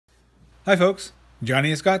Hi folks,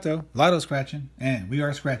 Johnny is Gato, Lotto Scratching, and we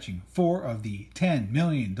are scratching 4 of the $10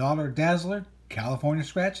 million Dazzler California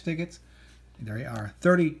scratch tickets. They are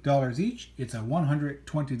 $30 each. It's a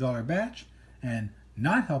 $120 batch, and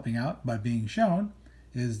not helping out by being shown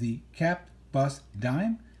is the Cap Bust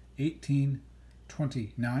Dime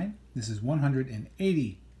 1829. This is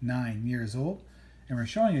 189 years old, and we're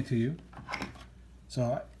showing it to you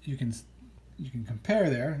so you can compare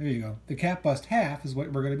there. There you go. The Cap Bust half is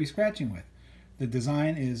what we're going to be scratching with. The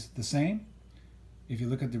design is the same. If you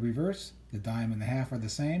look at the reverse, the dime and the half are the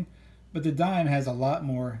same, but the dime has a lot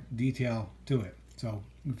more detail to it. So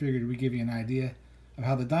we figured we'd give you an idea of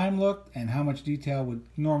how the dime looked and how much detail would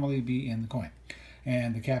normally be in the coin.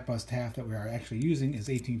 And the Cap Bust half that we are actually using is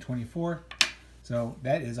 1824. So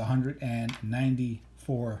that is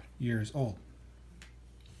 194 years old.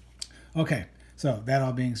 Okay, so that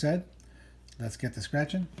all being said, let's get to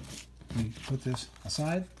scratching. Let me put this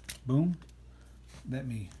aside. Boom. Let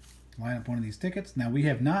me line up one of these tickets. Now, we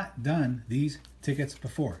have not done these tickets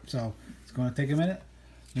before, so it's going to take a minute.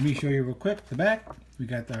 Let me show you real quick the back. We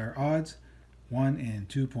got our odds, 1 and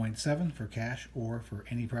 2.7 for cash or for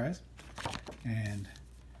any prize. And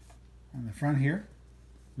on the front here,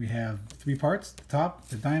 we have 3 parts. The top,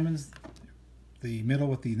 the diamonds, the middle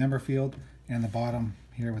with the number field, and the bottom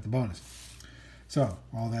here with the bonus. So,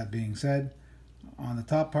 all that being said, on the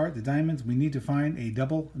top part, the diamonds, we need to find a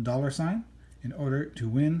double dollar sign in order to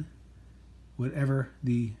win whatever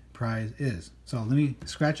the prize is. So let me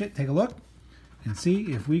scratch it, take a look, and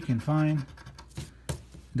see if we can find a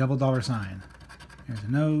double dollar sign. Here's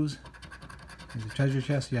a nose. Here's a treasure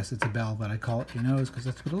chest. Yes, it's a bell, but I call it a nose because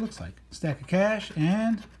that's what it looks like. Stack of cash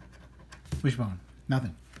and wishbone.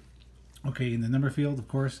 Nothing. Okay, in the number field, of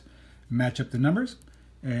course, match up the numbers.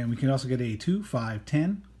 And we can also get a 2, 5,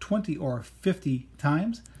 10, 20, or 50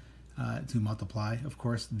 times to multiply, of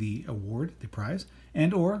course, the award, the prize.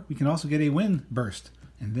 And or we can also get a win burst.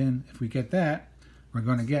 And then if we get that, we're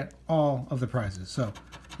going to get all of the prizes. So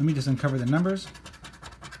let me just uncover the numbers.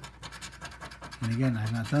 And again, I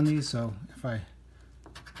have not done these, so if I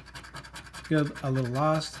feel a little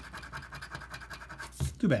lost,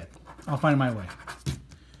 too bad. I'll find my way.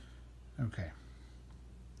 Okay.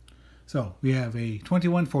 So we have a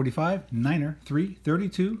 21, 45, 9er, 3,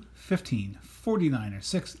 32, 15, 49er,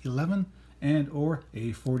 6, 11, and or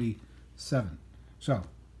a 47. So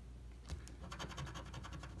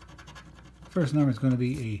first number is going to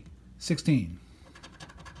be a 16,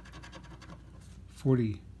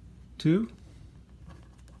 42,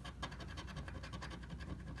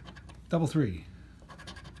 double 3,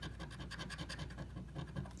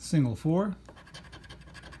 single 4,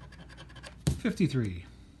 53,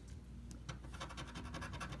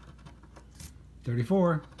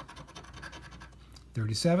 34,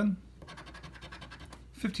 37,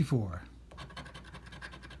 54,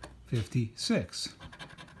 56,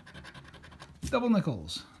 double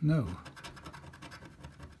nickels, no,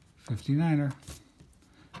 59er,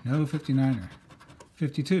 no 59er,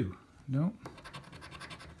 52, no,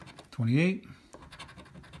 28,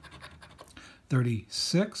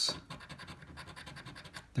 36,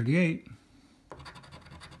 38,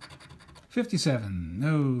 57,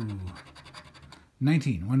 no,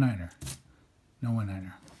 19, 1-9er, no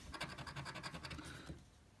 1-9er.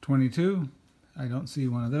 22, I don't see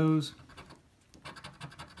one of those.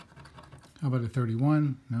 How about a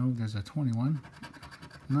 31? No, there's a 21.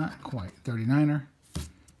 Not quite. 39er.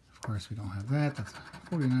 Of course, we don't have that. That's a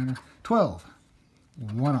 49er. 12,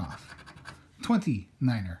 1 off.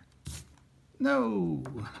 29er. No.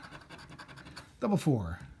 Double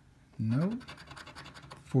 4. No.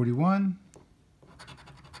 41.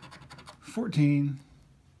 14,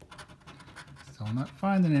 still not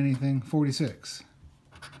finding anything. 46,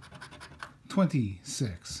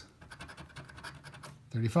 26,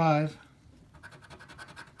 35,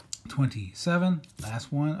 27,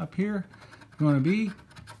 last one up here, going to be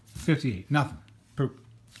 58, nothing, poop.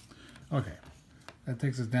 Okay, that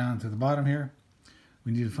takes us down to the bottom here.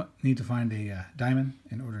 We need to find a diamond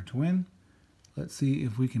in order to win. Let's see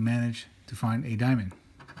if we can manage to find a diamond.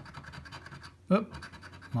 Oh.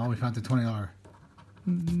 Well, we found the $20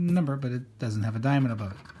 number, but it doesn't have a diamond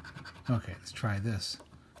above it. Okay, let's try this.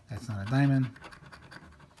 That's not a diamond.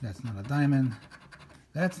 That's not a diamond.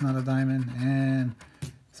 That's not a diamond. And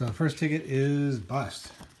so the first ticket is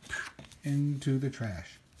bust. Into the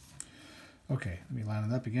trash. Okay, let me line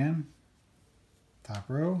it up again. Top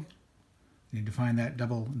row. Need to find that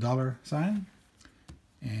double dollar sign.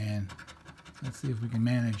 And let's see if we can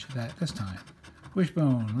manage that this time.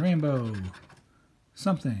 Wishbone, rainbow.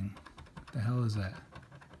 Something. What the hell is that?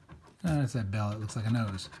 That's that bell. It looks like a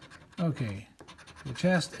nose. Okay. The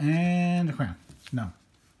chest and the crown. No.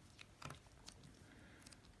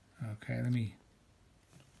 Okay, let me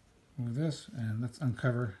move this and let's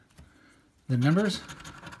uncover the numbers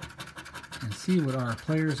and see what our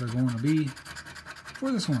players are going to be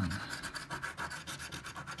for this one.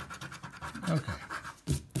 Okay.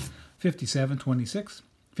 57, 26,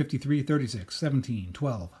 53, 36, 17,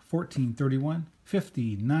 12, 14, 31,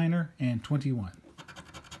 59er, and 21.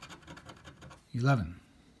 11,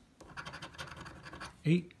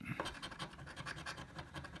 8,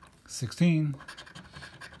 16,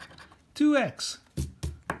 2x.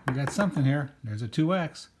 We got something here. There's a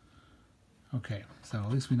 2x. Okay, so at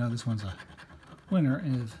least we know this one's a winner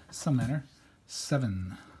of some manner.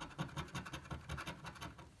 7.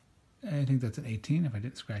 I think that's an 18 if I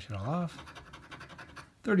didn't scratch it all off.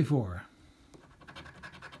 34.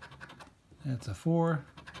 That's a 4.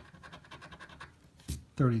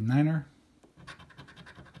 39er.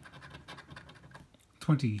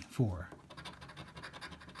 24.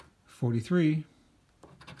 43.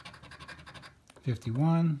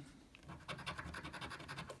 51.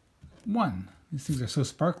 1. These things are so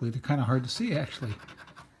sparkly, they're kind of hard to see, actually.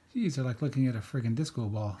 Geez, they're like looking at a friggin' disco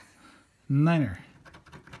ball. 9er.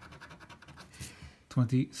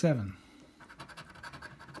 27.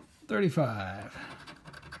 35.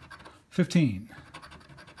 15.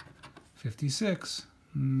 56.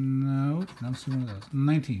 No, don't see one of those.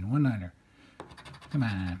 19. 1-9er. Come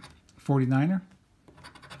on. 49er.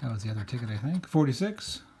 That was the other ticket, I think.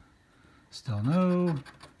 46. Still no.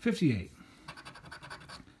 58.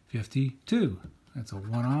 52. That's a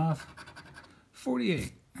 1-off.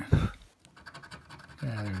 48. Yeah,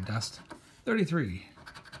 they're dust. 33.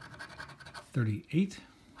 38.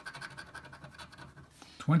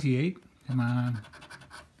 28. Come on.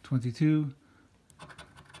 22.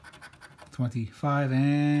 25 and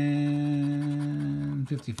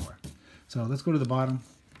 54. So let's go to the bottom,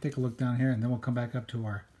 take a look down here, and then we'll come back up to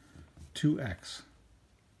our 2x.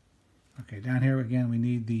 Okay, down here again we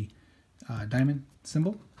need the diamond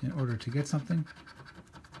symbol in order to get something.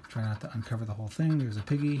 Try not to uncover the whole thing. There's a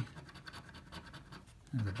piggy,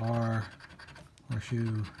 and the bar,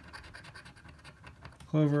 horseshoe,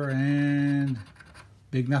 clover, and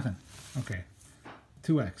big nothing. Okay,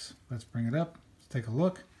 2x. Let's bring it up. Let's take a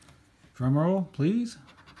look. Drum roll, please.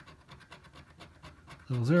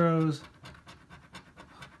 Little zeros.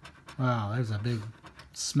 Wow, there's a big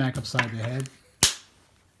smack upside the head.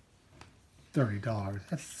 $30.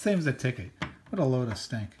 That's the same as a ticket. What a load of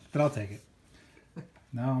stink. But I'll take it.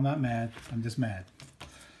 No, I'm not mad. I'm just mad.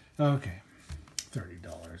 Okay. $30.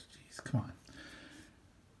 Jeez, come on.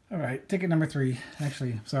 All right, ticket number 3.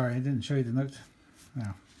 Actually, sorry, I didn't show you the note.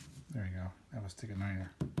 No, there you go. That was ticket 9,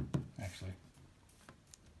 actually.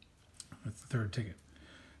 That's the 3rd ticket.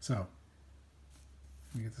 So,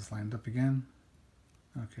 let me get this lined up again.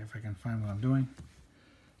 Okay, if I can find what I'm doing.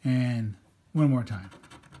 And one more time.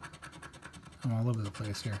 I'm all over the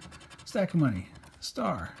place here. Stack of money.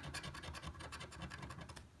 Star.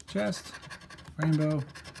 Chest. Rainbow.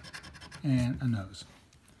 And a nose.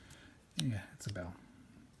 Yeah, it's a bell.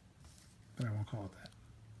 But I won't call it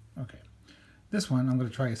that. Okay. This one, I'm going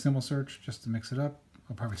to try a symbol search just to mix it up.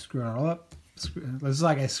 I'll probably screw it all up. This is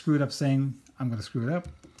like I screwed up saying I'm going to screw it up.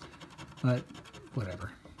 But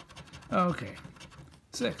whatever. Okay.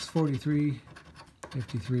 6, 43,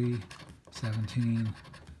 53, 17,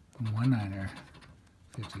 1-9er,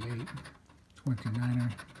 58,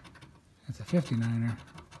 29er, that's a 59er,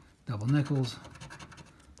 double nickels,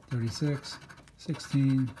 36,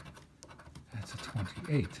 16, that's a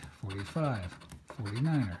 28, 45,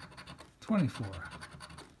 49er, 24,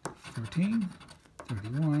 13,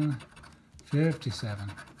 31,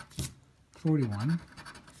 57, 41,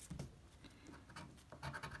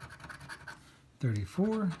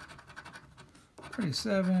 34,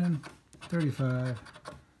 37, 35,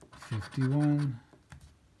 51,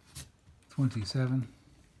 27,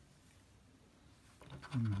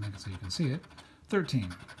 make it so you can see it, 13,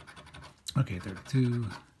 okay, 32,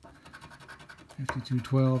 52,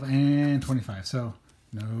 12, and 25. So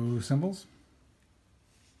no symbols.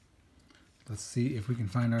 Let's see if we can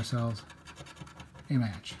find ourselves a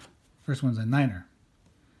match. First one's a 9er.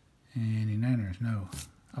 Any 9ers? No.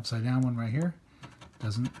 Upside down one right here.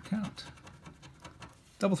 Doesn't count.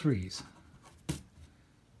 Double 3s.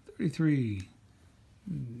 33.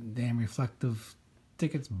 Damn reflective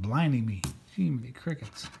tickets blinding me. Gee,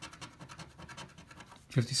 crickets.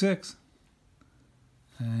 56.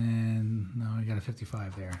 And no, I got a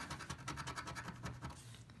 55 there.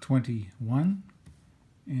 21.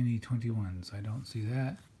 Any 21s? I don't see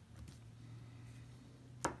that.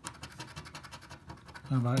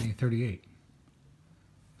 How about any 38?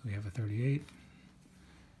 So we have a 38.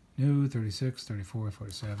 No, 36, 34,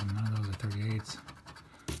 47. None of those are 38s.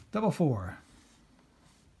 Double 4.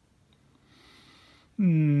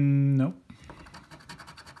 Nope.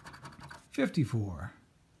 54.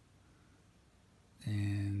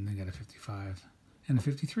 And they got a 55 and a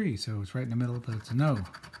 53, so it's right in the middle, but it's a no.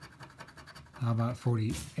 How about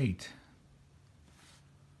 48?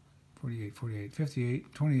 48, 48,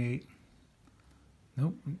 58, 28.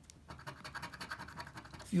 Nope.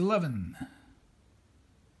 11.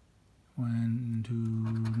 1, 2,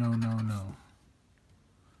 no, no, no.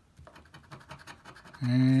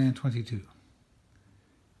 And 22.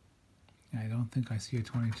 I don't think I see a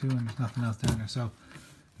 22, and there's nothing else down there. So,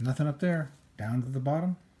 nothing up there. Down to the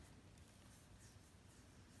bottom.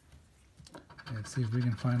 Let's see if we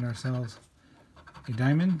can find ourselves a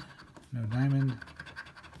diamond. No diamond.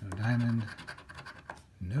 No diamond.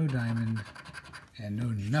 No diamond. And no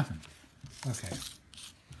nothing. Okay.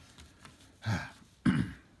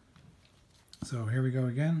 So here we go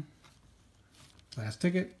again. Last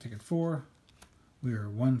ticket. Ticket 4. We are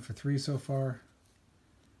 1 for 3 so far.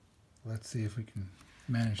 Let's see if we can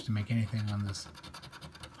manage to make anything on this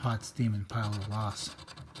hot steaming pile of loss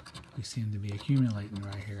we seem to be accumulating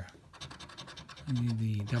right here. I need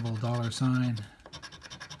the double dollar sign,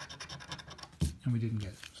 and we didn't get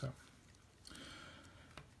it. So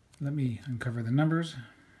let me uncover the numbers.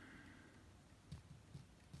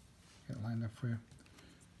 Get it lined up for you.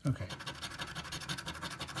 Okay.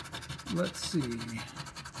 Let's see.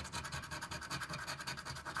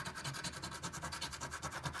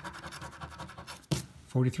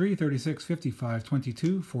 $43, $36, $55,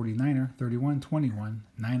 $22, $49, $31, $21,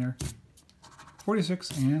 $9,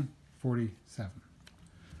 $46, and $47.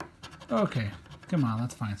 Okay, come on,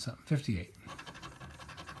 let's find something. $58,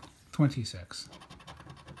 $26,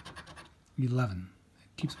 $11.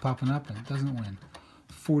 It keeps popping up and it doesn't win.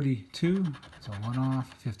 $42, so one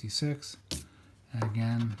off. $56, and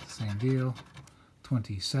again, same deal.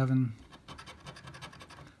 $27,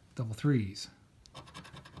 double 3s.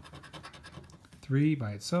 3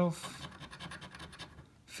 by itself,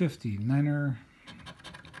 59er,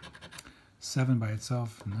 7 by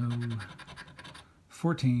itself, no,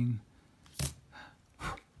 14,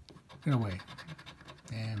 get away,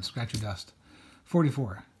 and scratch your dust,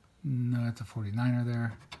 44, no, that's a 49er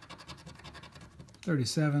there,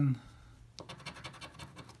 37,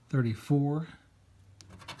 34,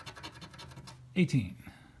 18,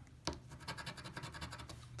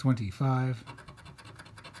 25,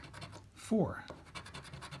 4,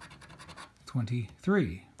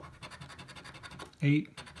 23, 8,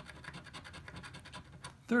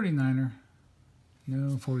 39er,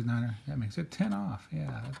 no, 49er, that makes it 10 off,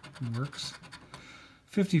 yeah, that works,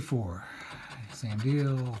 54, same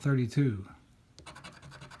deal, 32,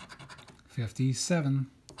 57,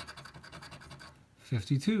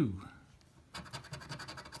 52,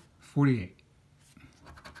 48,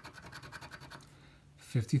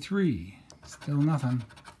 53, still nothing,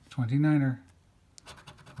 29er,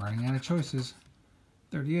 running out of choices,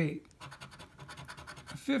 38,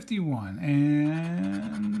 51,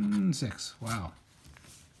 and 6. Wow.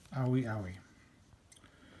 Owie, owie.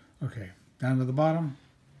 Okay, down to the bottom.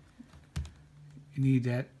 You need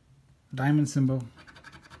that diamond symbol.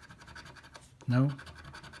 No.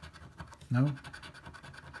 No.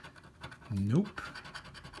 Nope.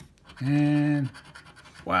 And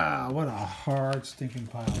wow, what a hard stinking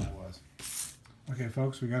pile that was. Okay,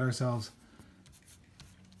 folks, we got ourselves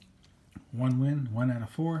 1 win, 1 out of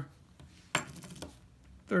 4.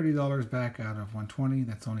 $30 back out of 120.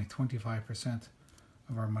 That's only 25%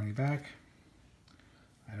 of our money back.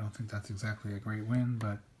 I don't think that's exactly a great win,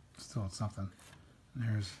 but still it's something. And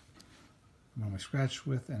here's the one we scratched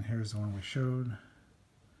with, and here's the one we showed.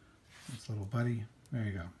 This little buddy. There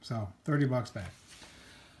you go. So 30 bucks back.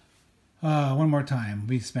 One more time.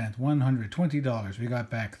 We spent $120. We got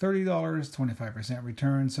back $30, 25%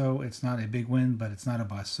 return. So it's not a big win, but it's not a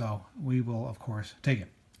bust. So we will, of course, take it.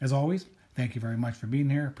 As always, thank you very much for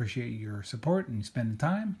being here. Appreciate your support and spending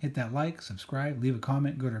time. Hit that like, subscribe, leave a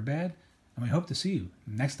comment, good or bad. And we hope to see you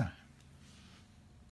next time.